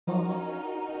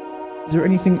Is there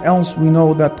anything else we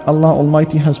know that Allah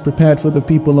Almighty has prepared for the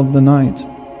people of the night?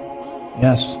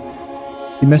 Yes.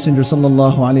 The Messenger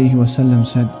sallallahu alayhi wasallam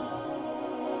said,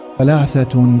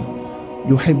 ثلاثة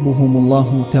يحبهم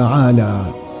الله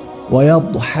تعالى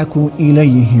ويضحك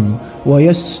إليهم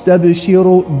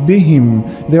ويستبشر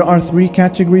بهم. There are three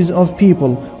categories of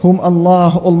people whom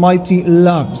Allah Almighty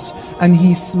loves and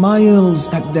He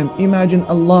smiles at them. Imagine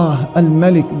Allah,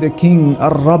 Al-Malik, the King,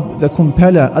 Al-Rabb, the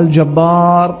Compeller,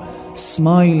 Al-Jabbar,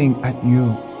 smiling at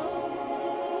you.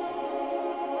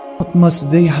 What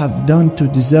must they have done to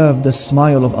deserve the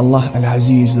smile of Allah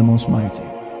Al-Aziz, the Most Mighty?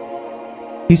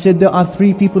 He said there are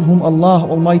three people whom Allah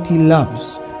Almighty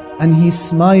loves and He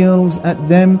smiles at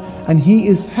them and He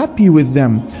is happy with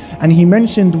them. And He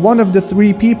mentioned one of the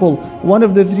three people, one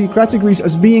of the three categories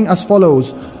as being as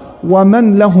follows: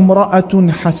 وَمَنْ لَهُمْ رَأَةٌ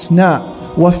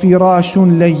حَسْنَاء وَفِرَاشٌ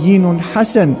لَيِّنٌ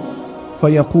حَسَنٌ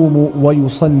فيقوم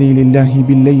ويصلي لله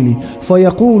بالليل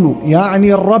فيقول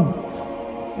يعني الرب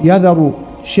يذر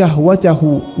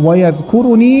شهوته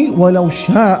ويذكرني ولو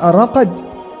شاء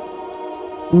رقد.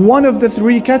 One of the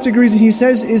three categories, he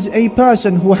says, is a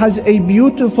person who has a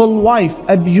beautiful wife,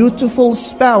 a beautiful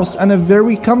spouse, and a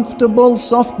very comfortable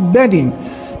soft bedding.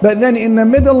 But then in the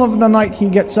middle of the night he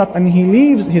gets up and he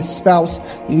leaves his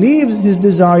spouse, leaves his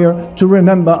desire to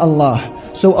remember Allah.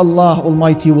 So Allah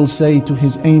Almighty will say to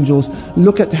His angels,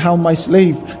 look at how my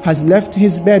slave has left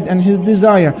his bed and his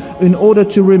desire in order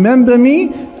to remember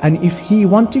me, and if he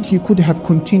wanted he could have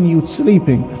continued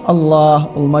sleeping.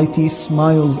 Allah Almighty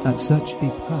smiles at such a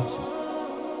person.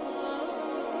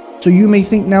 So you may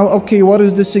think now, okay, what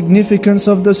is the significance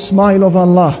of the smile of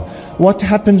Allah? What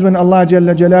happens when Allah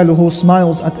Jalla Jalaluhu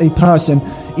smiles at a person?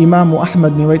 Imam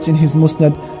Ahmad narrates in his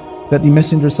Musnad that the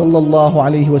Messenger sallallahu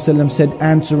alayhi wasallam said,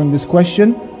 answering this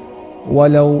question,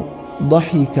 وَلَوْ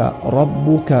ضَحِكَ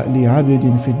رَبُّكَ لِعَبْدٍ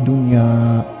فِي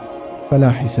الدُّنْيَا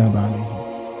فَلَا حِسَابَ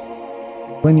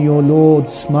عَلَيْهِ. When your Lord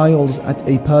smiles at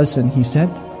a person, he said,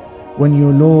 when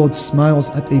your Lord smiles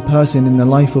at a person in the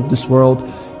life of this world,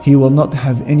 He will not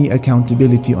have any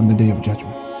accountability on the Day of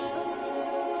Judgment.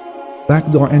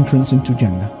 Backdoor entrance into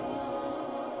Jannah.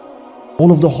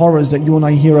 All of the horrors that you and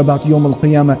I hear about Yawm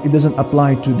al-Qiyamah, it doesn't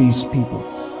apply to these people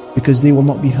because they will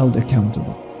not be held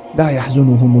accountable. لا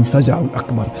يحزنهم الفزع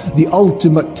الأكبر. The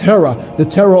ultimate terror, the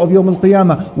terror of Yawm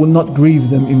al-Qiyamah will not grieve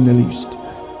them in the least.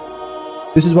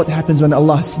 This is what happens when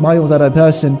Allah smiles at a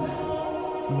person.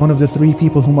 One of the three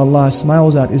people whom Allah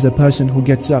smiles at is a person who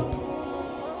gets up,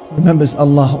 remembers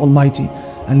Allah Almighty,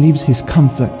 and leaves his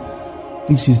comfort,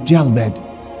 leaves his jail bed,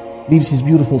 leaves his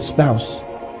beautiful spouse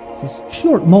for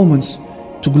short moments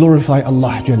to glorify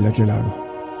Allah Jalla Jalaluhu.